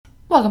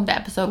Welcome to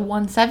episode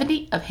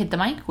 170 of Hit the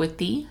Mic with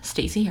the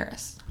Stacey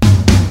Harris.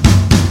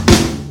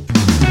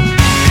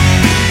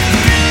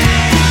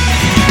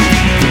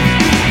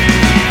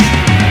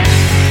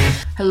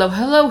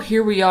 Hello,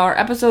 here we are,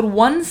 episode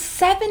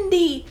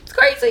 170. It's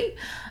crazy.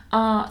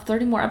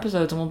 30 more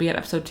episodes and we'll be at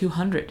episode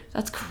 200.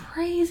 That's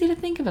crazy to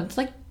think of. It's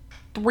like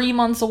 3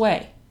 months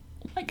away.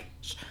 Oh my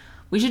gosh.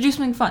 We should do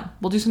something fun.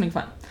 We'll do something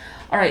fun.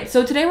 All right,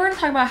 so today we're going to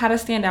talk about how to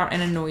stand out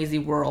in a noisy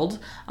world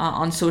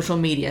on social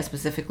media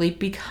specifically,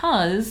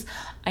 because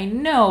I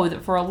know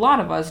that for a lot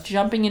of us,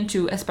 jumping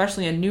into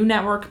especially a new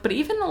network, but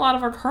even a lot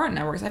of our current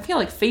networks, I feel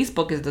like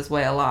Facebook is this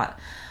way a lot.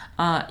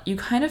 You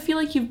kind of feel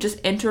like you've just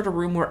entered a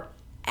room where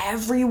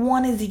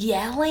everyone is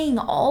yelling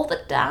all the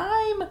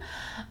time.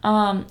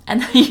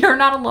 And you're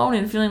not alone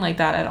in feeling like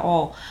that at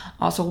all.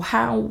 So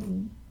how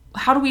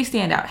do we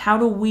stand out? How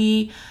do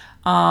we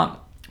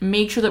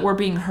make sure that we're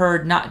being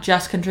heard, not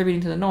just contributing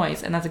to the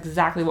noise? And that's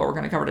exactly what we're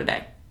going to cover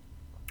today.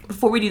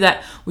 Before we do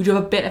that, we do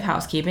have a bit of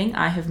housekeeping.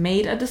 I have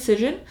made a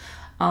decision.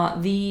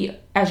 As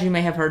you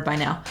may have heard by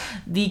now,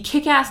 the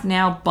Kick-Ass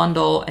Now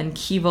bundle and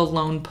Kiva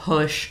loan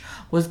push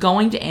was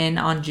going to end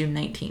on June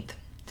 19th.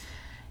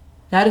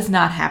 That is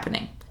not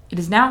happening. It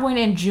is now going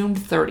to end June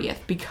 30th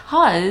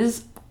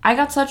because I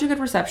got such a good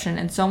reception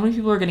and so many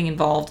people are getting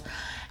involved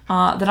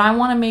that I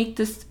want to make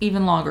this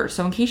even longer.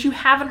 So in case you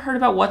haven't heard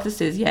about what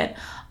this is yet,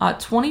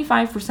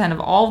 25% of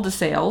all of the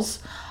sales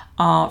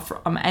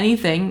from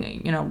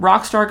anything,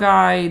 Rockstar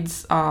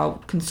Guides,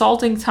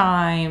 consulting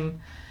time,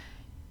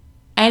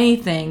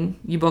 anything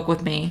you book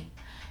with me,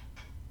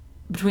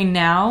 between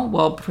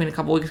a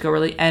couple weeks ago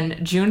really,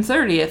 and June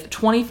 30th,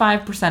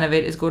 25% of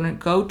it is going to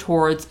go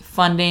towards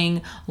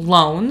funding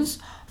loans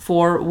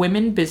for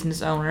women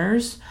business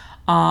owners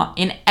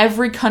in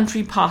every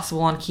country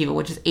possible on Kiva,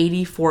 which is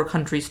 84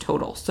 countries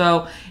total.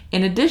 So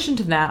in addition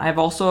to that, I've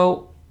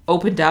also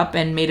opened up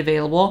and made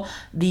available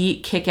the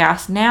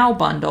Kick-Ass Now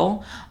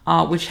bundle,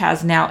 which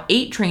has now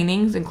 8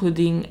 trainings,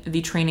 including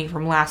the training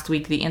from last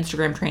week, the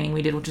Instagram training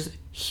we did, which is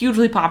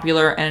hugely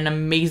popular and an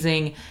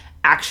amazing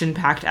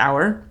action-packed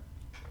hour.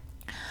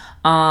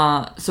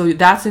 So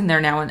that's in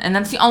there now. And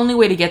that's the only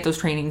way to get those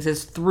trainings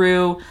is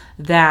through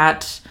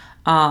that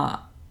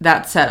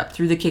setup,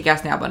 through the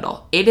Kick-Ass Now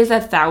bundle. It is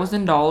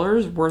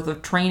 $1,000 worth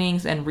of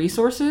trainings and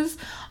resources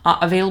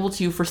available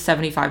to you for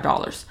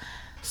 $75.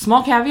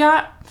 Small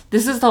caveat,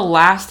 this is the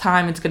last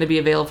time it's going to be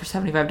available for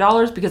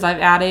 $75 because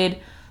I've added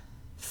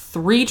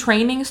 3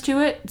 trainings to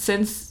it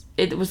since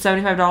it was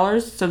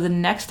 $75. So the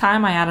next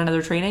time I add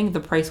another training, the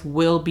price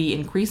will be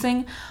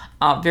increasing.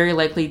 Very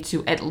likely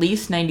to at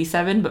least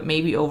 $97, but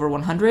maybe over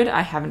 $100.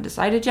 I haven't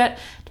decided yet.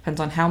 Depends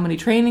on how many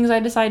trainings I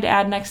decide to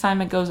add next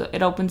time it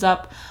opens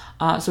up.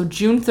 So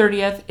June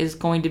 30th is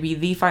going to be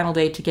the final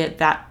day to get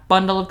that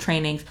bundle of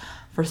trainings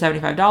for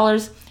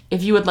 $75.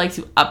 If you would like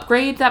to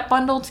upgrade that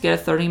bundle to get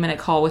a 30-minute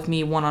call with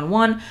me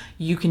one-on-one,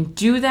 you can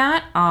do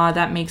that.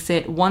 That makes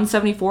it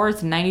 $174.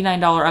 It's a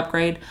 $99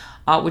 upgrade,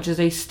 which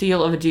is a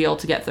steal of a deal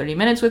to get 30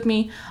 minutes with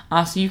me.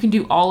 So you can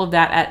do all of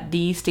that at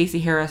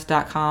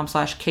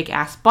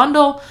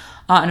thestaceyharris.com/kickassbundle.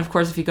 And of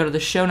course, if you go to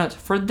the show notes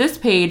for this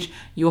page,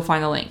 you will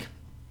find the link.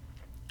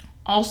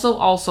 Also,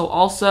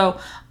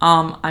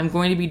 I'm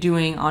going to be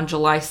doing on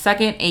July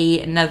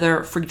 2nd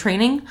another free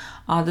training.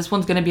 This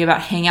one's going to be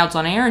about Hangouts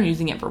on Air and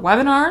using it for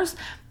webinars,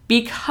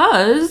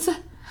 because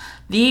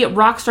the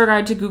Rockstar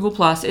Guide to Google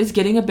Plus is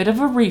getting a bit of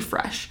a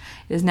refresh.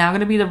 It is now going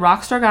to be the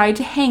Rockstar Guide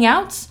to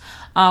Hangouts.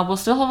 We'll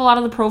still have a lot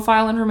of the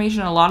profile information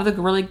and a lot of the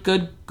really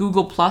good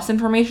Google Plus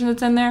information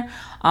that's in there,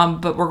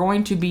 but we're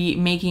going to be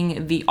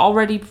making the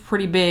already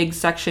pretty big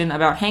section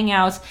about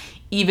Hangouts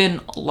even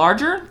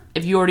larger.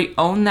 If you already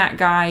own that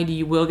guide,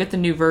 you will get the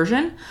new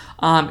version.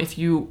 If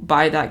you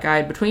buy that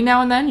guide between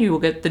now and then, you will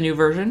get the new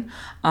version.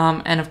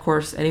 And of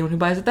course, anyone who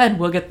buys it then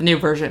will get the new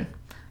version.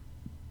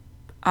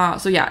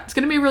 So yeah, it's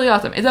going to be really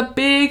awesome. It's a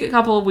big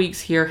couple of weeks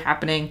here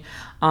happening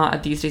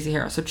at The Stacey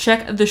Harris. So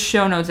check the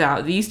show notes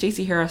out,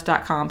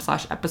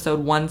 thestaceyharris.com/episode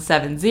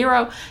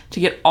 170 to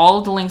get all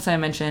of the links I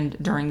mentioned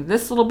during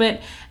this little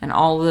bit and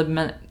all of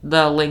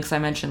the links I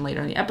mentioned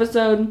later in the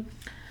episode.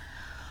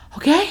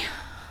 Okay,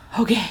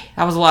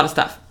 that was a lot of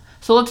stuff.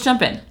 So let's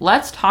jump in.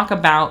 Let's talk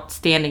about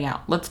standing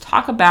out. Let's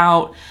talk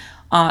about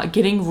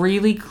getting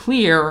really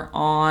clear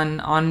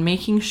on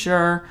making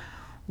sure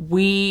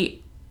we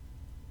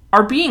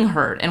are being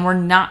heard and we're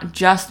not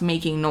just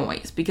making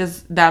noise,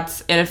 because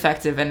that's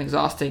ineffective and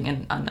exhausting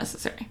and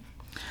unnecessary.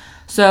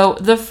 So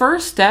the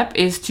first step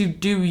is to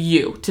do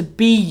you, to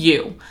be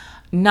you,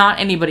 not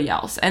anybody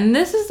else. And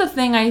this is the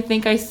thing I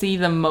think I see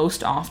the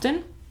most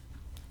often.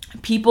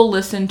 People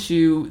listen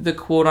to the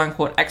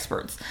quote-unquote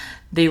experts.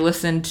 They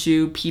listen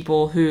to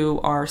people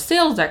who are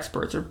sales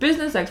experts or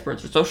business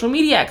experts or social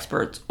media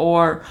experts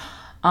or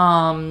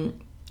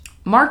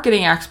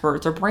marketing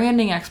experts or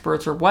branding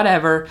experts or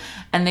whatever,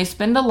 and they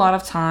spend a lot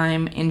of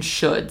time in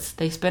shoulds.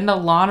 They spend a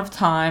lot of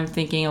time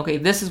thinking, okay,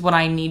 this is what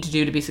I need to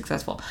do to be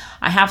successful.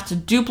 I have to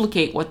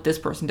duplicate what this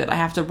person did. I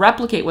have to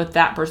replicate what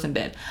that person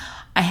did.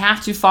 I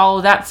have to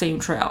follow that same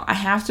trail. I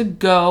have to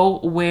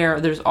go where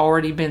there's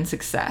already been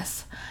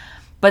success.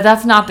 But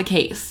that's not the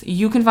case.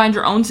 You can find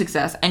your own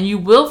success, and you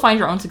will find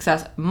your own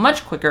success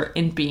much quicker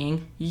in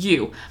being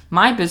you.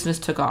 My business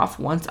took off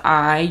once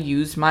I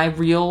used my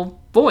real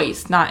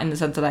voice, not in the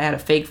sense that I had a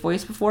fake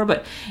voice before,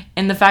 but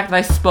in the fact that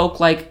I spoke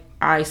like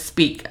I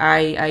speak.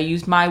 I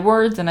used my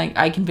words, and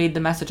I conveyed the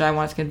message I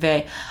wanted to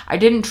convey. I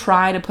didn't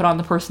try to put on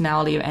the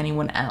personality of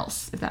anyone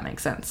else, if that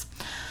makes sense.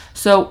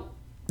 So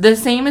the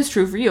same is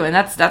true for you, and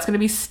that's going to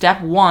be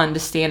step one to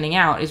standing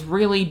out, is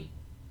really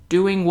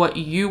doing what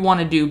you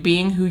want to do,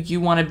 being who you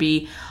want to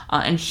be,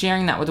 and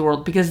sharing that with the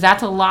world, because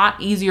that's a lot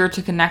easier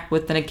to connect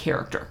with than a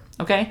character,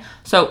 okay?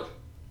 So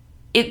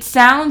it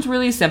sounds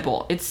really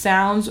simple. It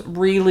sounds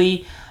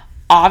really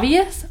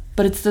obvious,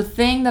 but it's the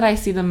thing that I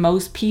see the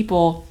most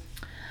people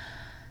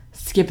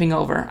skipping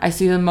over. I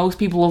see the most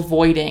people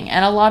avoiding,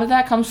 and a lot of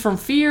that comes from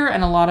fear,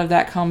 and a lot of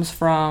that comes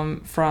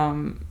from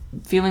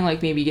feeling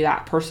like maybe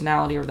that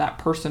personality or that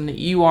person that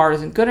you are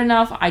isn't good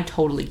enough. I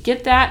totally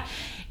get that.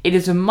 It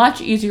is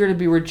much easier to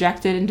be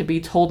rejected and to be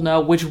told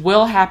no, which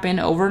will happen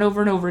over and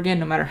over and over again,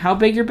 no matter how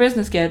big your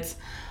business gets.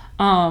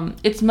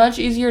 It's much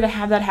easier to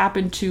have that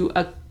happen to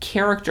a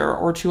character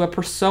or to a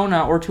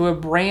persona or to a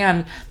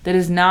brand that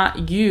is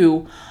not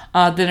you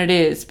than it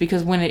is.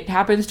 Because when it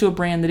happens to a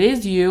brand that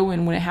is you,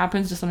 and when it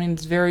happens to something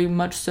that's very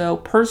much so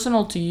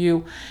personal to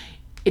you,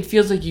 it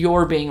feels like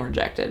you're being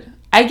rejected.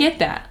 I get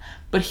that.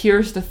 But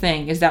here's the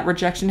thing, is that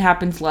rejection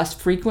happens less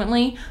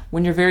frequently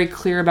when you're very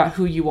clear about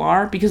who you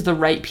are, because the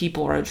right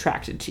people are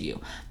attracted to you.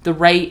 The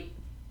right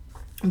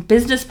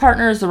business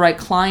partners, the right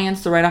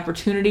clients, the right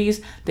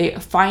opportunities, they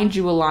find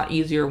you a lot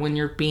easier when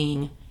you're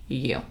being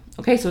you.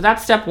 Okay, so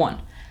that's step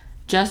one.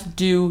 Just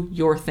do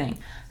your thing.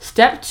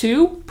 Step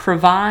two,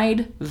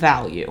 provide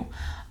value.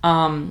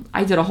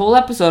 I did a whole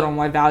episode on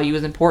why value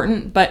is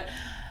important, but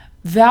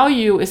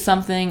value is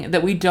something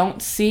that we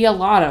don't see a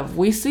lot of.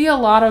 We see a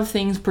lot of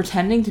things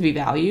pretending to be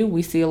value.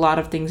 We see a lot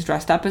of things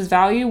dressed up as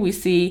value. We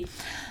see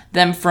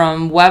them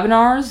from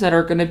webinars that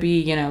are going to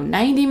be,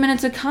 90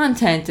 minutes of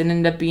content and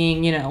end up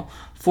being,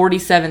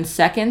 47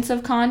 seconds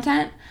of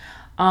content.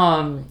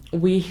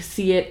 We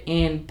see it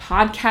in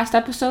podcast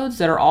episodes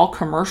that are all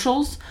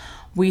commercials.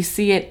 We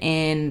see it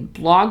in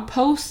blog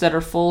posts that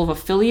are full of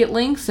affiliate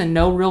links and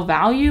no real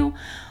value.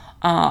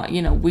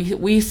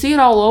 We see it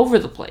all over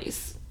the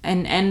place.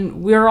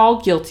 And we're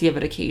all guilty of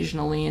it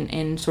occasionally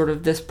in sort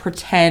of this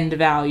pretend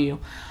value.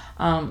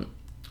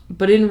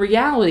 But in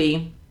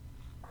reality,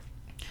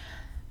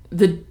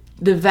 the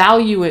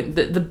value,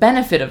 the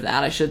benefit of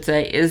that, I should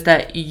say, is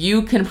that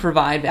you can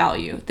provide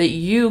value, that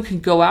you can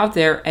go out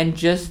there and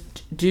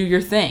just do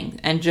your thing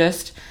and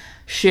just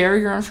share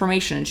your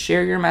information and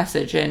share your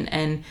message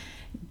and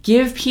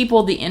give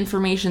people the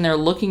information they're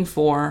looking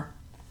for.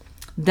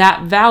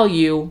 That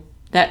value,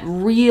 that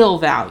real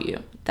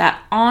value,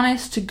 that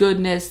honest to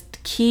goodness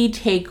key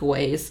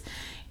takeaways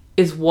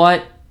is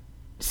what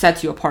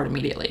sets you apart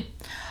immediately.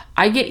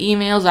 I get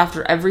emails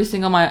after every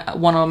single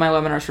one of my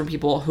webinars from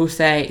people who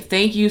say,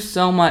 thank you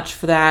so much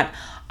for that.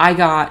 I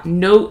got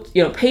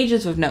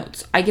pages of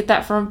notes. I get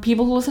that from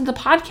people who listen to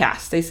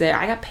podcasts. They say,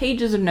 I got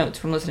pages of notes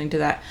from listening to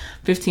that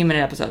 15-minute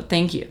episode.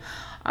 Thank you.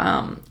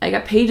 I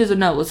got pages of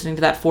notes listening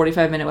to that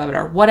 45-minute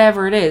webinar.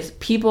 Whatever it is,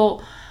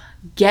 people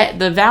get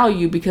the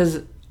value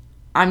because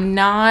I'm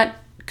not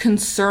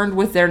concerned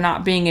with there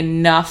not being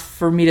enough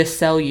for me to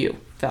sell you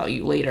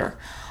value later.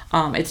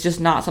 It's just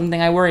not something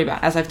I worry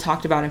about, as I've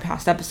talked about in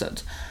past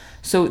episodes.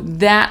 So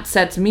that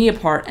sets me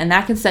apart, and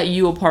that can set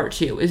you apart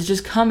too, is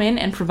just come in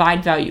and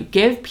provide value.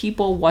 Give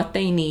people what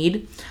they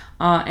need,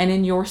 and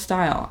in your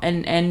style.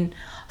 And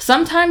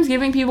sometimes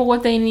giving people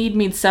what they need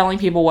means selling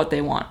people what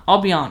they want.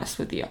 I'll be honest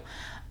with you.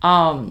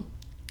 Selling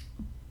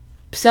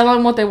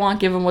what they want,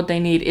 give them what they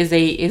need is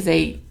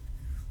a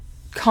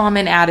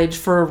common adage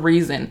for a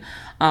reason.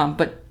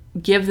 But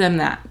give them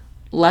that.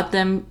 Let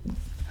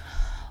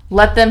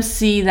them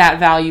see that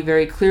value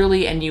very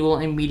clearly, and you will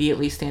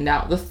immediately stand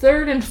out. The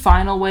third and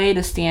final way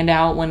to stand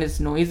out when it's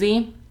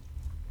noisy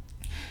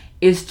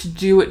is to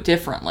do it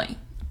differently.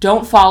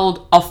 Don't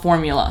follow a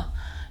formula.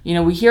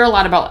 We hear a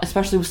lot about,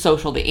 especially with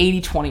social, the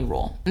 80-20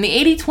 rule. And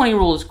the 80-20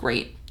 rule is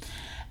great,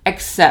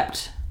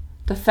 except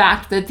the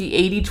fact that the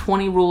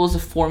 80-20 rule is a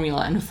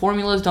formula, and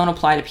formulas don't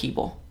apply to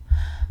people.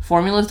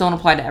 Formulas don't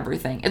apply to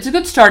everything. It's a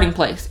good starting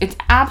place. It's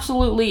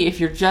absolutely, if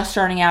you're just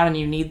starting out and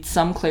you need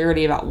some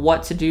clarity about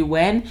what to do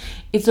when,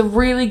 it's a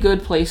really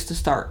good place to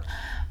start.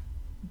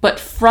 But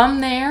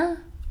from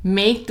there,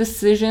 make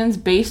decisions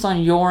based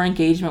on your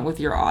engagement with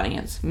your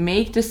audience.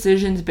 Make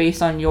decisions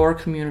based on your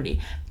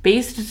community.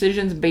 Make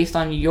decisions based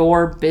on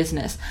your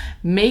business.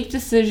 Make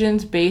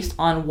decisions based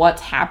on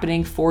what's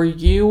happening for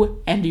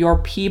you and your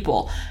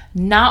people.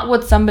 Not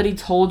what somebody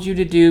told you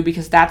to do,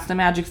 because that's the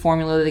magic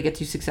formula that gets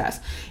you success.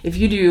 If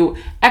you do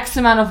X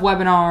amount of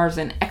webinars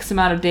in X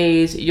amount of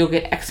days, you'll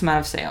get X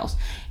amount of sales.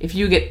 If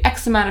you get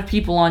X amount of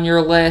people on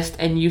your list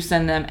and you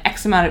send them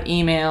X amount of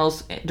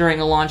emails during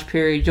a launch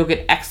period, you'll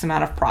get X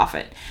amount of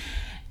profit.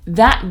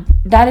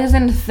 That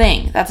isn't a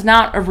thing. That's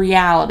not a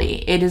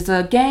reality. It is,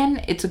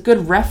 again, it's a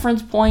good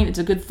reference point. It's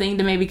a good thing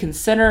to maybe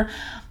consider,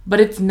 but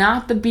it's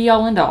not the be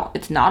all end all.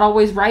 It's not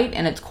always right,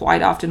 and it's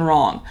quite often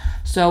wrong.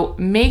 So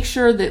make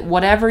sure that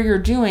whatever you're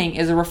doing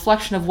is a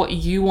reflection of what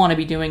you want to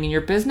be doing in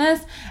your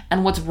business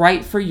and what's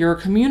right for your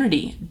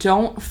community.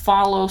 Don't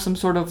follow some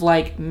sort of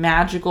like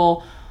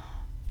magical,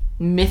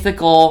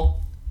 mythical,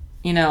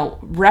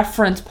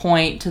 reference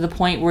point to the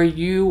point where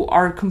you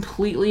are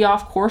completely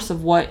off course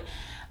of what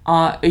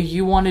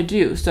you want to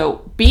do.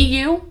 So be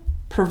you,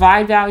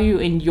 provide value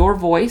in your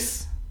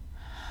voice,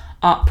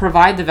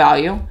 provide the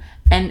value,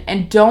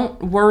 and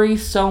don't worry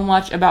so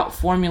much about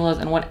formulas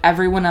and what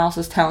everyone else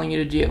is telling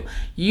you to do.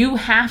 You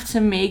have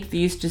to make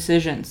these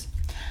decisions.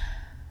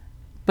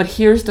 But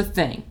here's the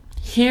thing.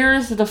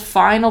 Here's the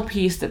final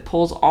piece that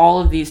pulls all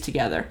of these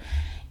together.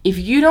 If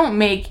you don't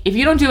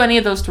do any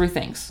of those three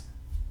things,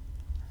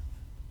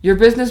 your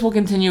business will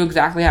continue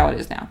exactly how it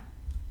is now.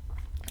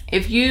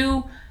 If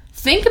you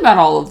think about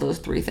all of those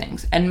three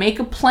things and make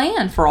a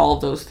plan for all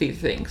of those three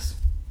things,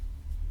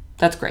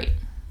 that's great.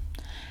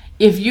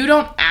 If you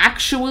don't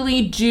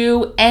actually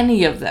do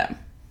any of them,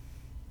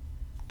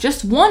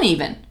 just one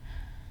even,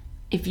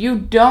 if you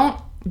don't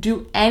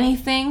do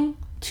anything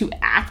to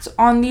act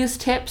on these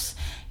tips,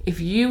 if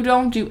you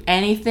don't do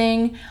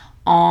anything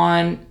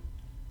on,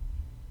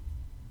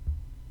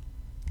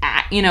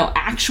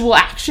 actual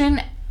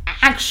action,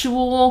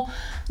 actual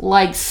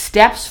like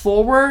steps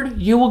forward,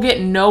 you will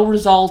get no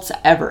results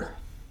ever.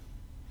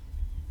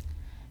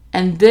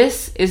 And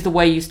this is the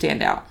way you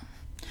stand out.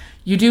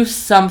 You do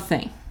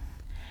something.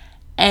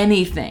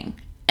 Anything.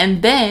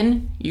 And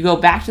then you go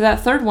back to that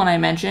third one I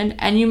mentioned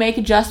and you make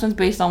adjustments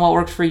based on what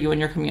works for you and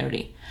your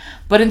community.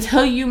 But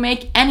until you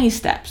make any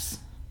steps,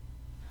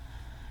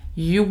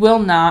 you will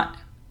not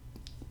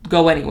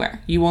go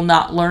anywhere. You will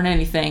not learn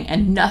anything,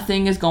 and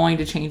nothing is going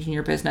to change in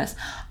your business.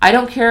 I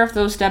don't care if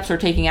those steps are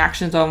taking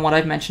actions on what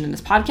I've mentioned in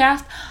this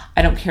podcast.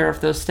 I don't care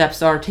if those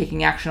steps are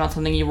taking action on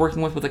something you're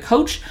working with a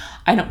coach.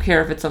 I don't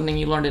care if it's something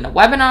you learned in a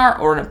webinar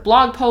or in a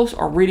blog post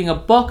or reading a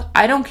book.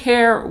 I don't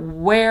care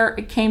where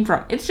it came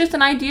from. It's just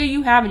an idea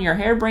you have in your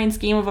harebrained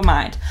scheme of a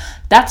mind.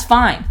 That's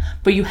fine,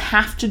 but you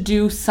have to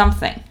do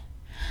something.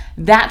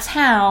 That's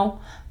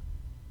how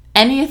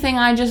anything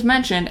I just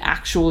mentioned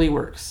actually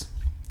works.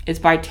 It's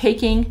by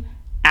taking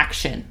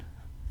action.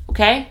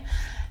 Okay?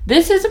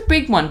 This is a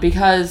big one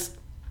because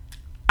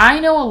I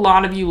know a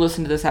lot of you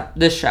listen to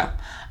this show.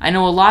 I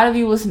know a lot of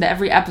you listen to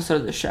every episode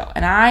of the show,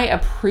 and I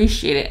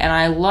appreciate it, and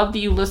I love that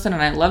you listen,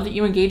 and I love that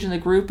you engage in the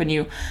group, and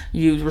you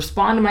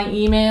respond to my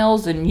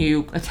emails, and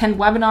you attend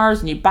webinars,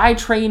 and you buy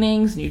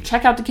trainings, and you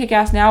check out the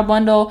Kick-Ass Now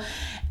bundle,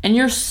 and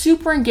you're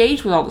super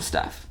engaged with all this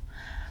stuff.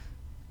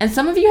 And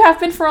some of you have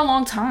been for a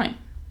long time,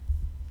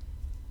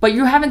 but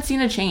you haven't seen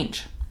a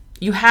change.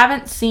 You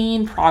haven't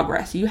seen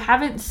progress. You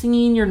haven't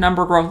seen your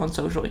number growth on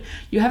social.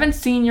 You haven't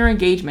seen your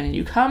engagement, and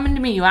you come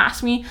into me, you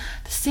ask me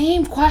the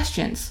same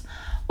questions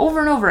over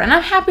and over, and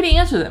I'm happy to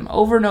answer them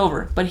over and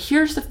over. But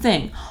here's the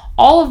thing.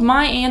 All of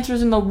my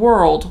answers in the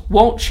world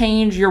won't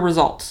change your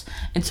results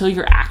until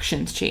your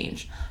actions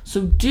change.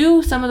 So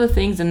do some of the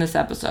things in this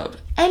episode.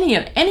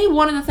 Any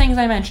one of the things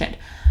I mentioned.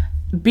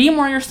 Be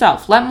more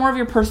yourself. Let more of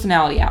your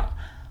personality out.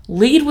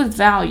 Lead with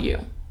value.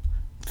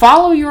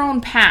 Follow your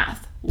own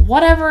path.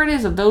 Whatever it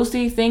is of those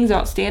three things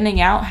about standing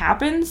out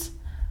happens,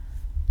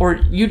 or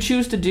you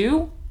choose to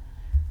do,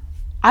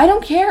 I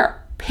don't care.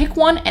 Pick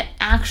one and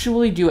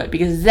actually do it,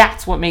 because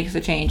that's what makes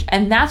the change.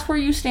 And that's where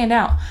you stand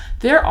out.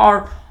 There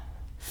are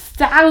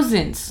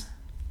thousands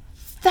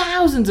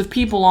of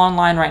people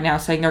online right now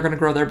saying they're going to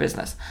grow their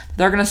business.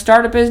 They're going to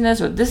start a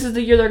business, or this is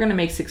the year they're going to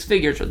make 6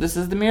 figures, or this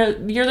is the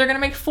year they're going to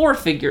make 4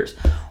 figures,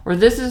 or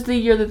this is the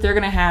year that they're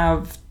going to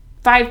have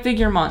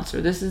 5-figure months,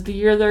 or this is the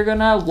year they're going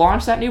to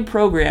launch that new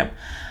program.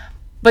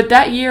 But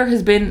that year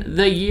has been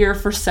the year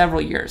for several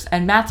years,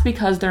 and that's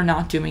because they're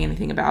not doing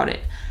anything about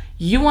it.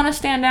 You want to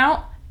stand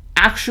out?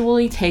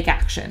 Actually take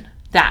action.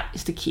 That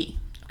is the key.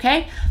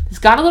 Okay? This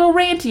got a little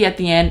ranty at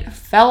the end,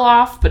 fell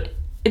off, but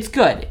it's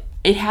good.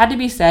 It had to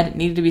be said. It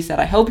needed to be said.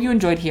 I hope you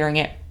enjoyed hearing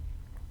it.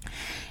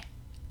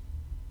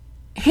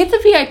 Hit the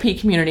VIP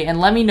community and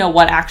let me know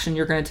what action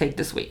you're going to take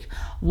this week.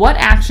 What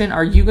action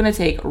are you going to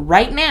take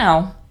right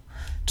now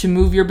to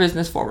move your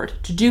business forward,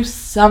 to do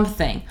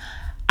something?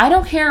 I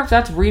don't care if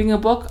that's reading a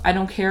book. I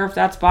don't care if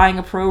that's buying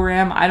a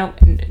program. I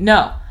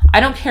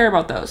don't care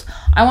about those.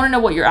 I want to know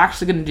what you're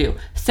actually going to do.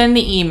 Send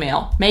the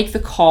email, make the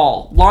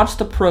call, launch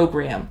the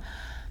program,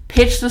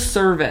 pitch the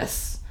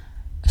service,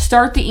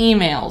 start the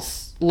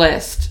emails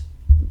list,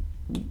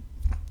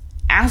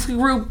 ask a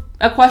group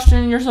a question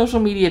in your social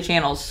media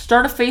channels,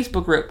 start a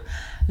Facebook group.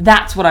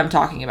 That's what I'm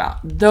talking about.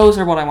 Those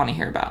are what I want to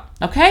hear about.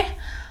 Okay?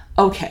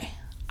 Okay.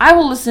 I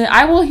will listen.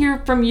 I will hear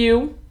from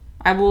you.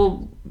 I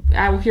will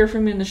hear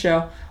from you in the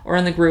show or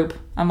in the group.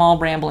 I'm all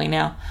rambling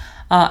now.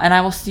 And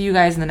I will see you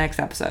guys in the next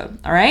episode.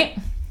 All right?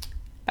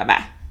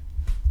 Bye-bye.